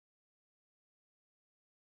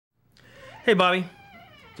Hey, Bobby.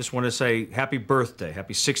 Just wanted to say happy birthday,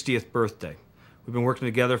 happy 60th birthday. We've been working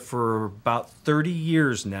together for about 30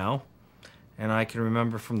 years now, and I can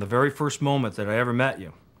remember from the very first moment that I ever met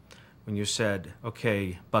you when you said,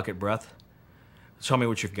 okay, bucket breath, tell me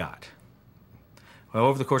what you've got. Well,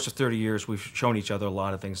 over the course of 30 years, we've shown each other a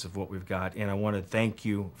lot of things of what we've got, and I want to thank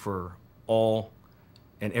you for all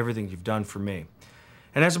and everything you've done for me.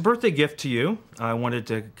 And as a birthday gift to you, I wanted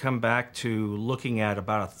to come back to looking at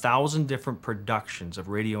about 1,000 different productions of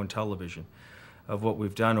radio and television of what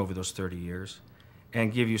we've done over those 30 years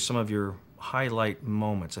and give you some of your highlight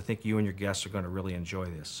moments. I think you and your guests are going to really enjoy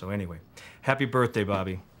this. So anyway, happy birthday,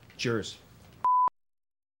 Bobby. Cheers.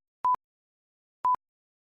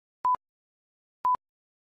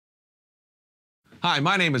 Hi,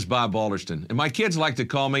 my name is Bob Balderston, and my kids like to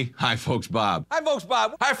call me Hi Folks Bob. Hi Folks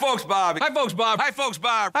Bob. Hi Folks Bob. Hi Folks Bob. Hi Folks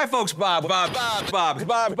Bob. Hi Folks Bob. Bob. Bob.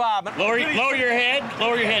 Bob. Bob. Lower your head.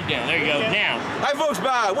 Lower your head down. There you go. Now. Hi Folks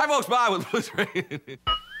Bob. Hi Folks Bob with Blue Springs.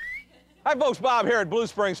 Hi Folks Bob here at Blue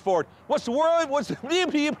Springs Ford. What's the word? What's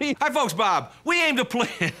the... Hi Folks Bob. We aim to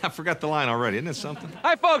play... I forgot the line already. Isn't it something?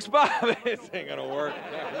 Hi Folks Bob. This ain't gonna work.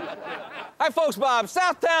 Hi Folks Bob.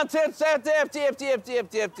 Southtown 10, South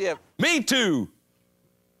tip. Me too.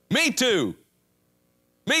 Me too.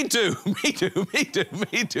 Me too. Me too. Me too.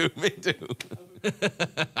 Me too. Me too.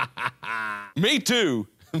 Me too.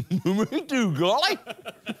 Me too, golly.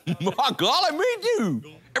 Golly, me too.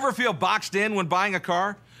 Ever feel boxed in when buying a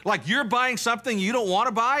car? Like you're buying something you don't want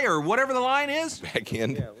to buy or whatever the line is? Back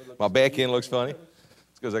end. My back end looks funny.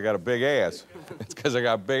 It's because I got a big ass. It's because I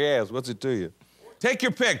got a big ass. What's it to you? Take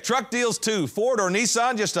your pick. Truck deals too. Ford or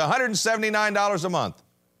Nissan, just $179 a month.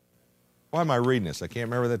 Why am I reading this? I can't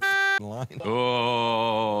remember that line.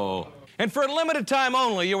 Oh. And for a limited time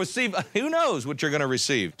only, you'll receive, who knows what you're going to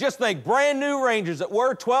receive. Just think, brand new Rangers that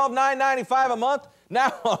were $12,995 a month,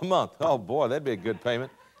 now a month. Oh, boy, that'd be a good payment.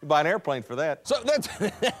 You buy an airplane for that. So that's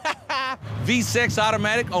V6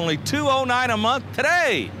 automatic, only $209 a month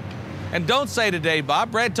today. And don't say today,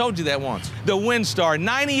 Bob. Brad told you that once. The Windstar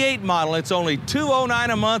 98 model, it's only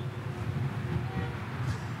 $209 a month.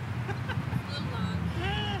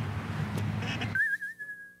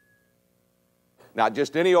 Not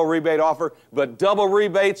just any old rebate offer, but double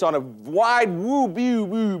rebates on a wide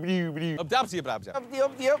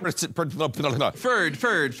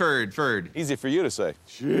Ferd. Easy for you to say.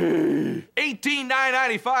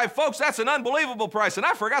 $18,995, folks, that's an unbelievable price, and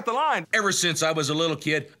I forgot the line. Ever since I was a little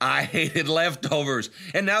kid, I hated leftovers.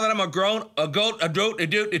 And now that I'm adult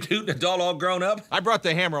all grown up, I brought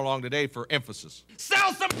the hammer along today for emphasis.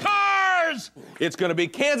 Sell some cars! It's gonna be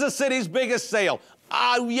Kansas City's biggest sale.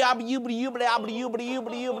 But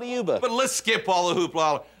let's skip all the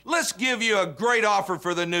hoopla. Let's give you a great offer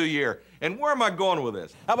for the new year. And where am I going with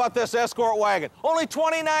this? How about this Escort wagon? Only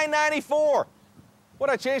 $29.94. Would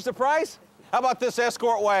I change the price? How about this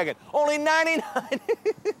Escort wagon? Only $99.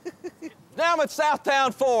 Now I'm at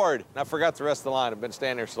Southtown Ford. I forgot the rest of the line. I've been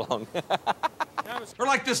standing there so long. Or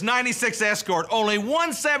like this 96 Escort, only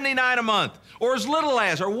 $179 a month, or as little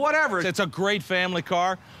as, or whatever. It's a great family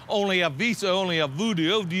car. Only a Visa, only a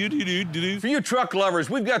Voodoo. For you truck lovers,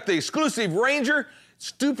 we've got the exclusive Ranger,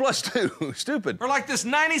 2+2, stupid. Or like this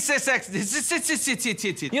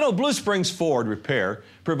 96X. You know, Blue Springs Ford Repair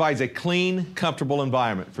provides a clean, comfortable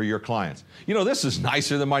environment for your clients. You know, this is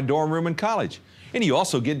nicer than my dorm room in college. And you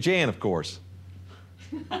also get Jan, of course.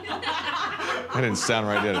 That didn't sound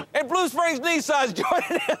right, did it? And Blue Springs Nissan's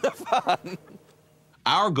joining in the fun.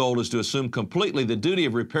 Our goal is to assume completely the duty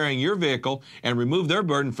of repairing your vehicle and remove their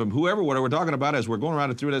burden from whoever, whatever we're talking about as we're going around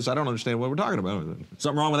and through this. I don't understand what we're talking about.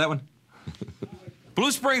 Something wrong with that one?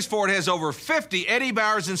 Blue Springs Ford has over 50 Eddie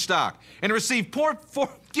Bauers in stock and received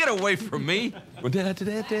get away from me.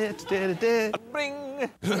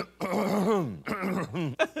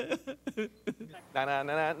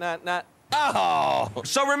 Oh!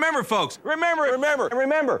 So remember, folks, remember,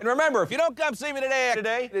 if you don't come see me today,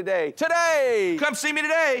 come see me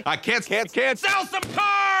today. I can't sell some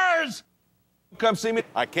cars! Come see me.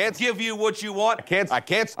 I can't give you what you want. I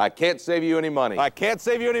can't save you any money. I can't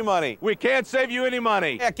save you any money. We can't save you any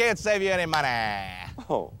money. I can't save you any money.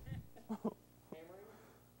 Oh.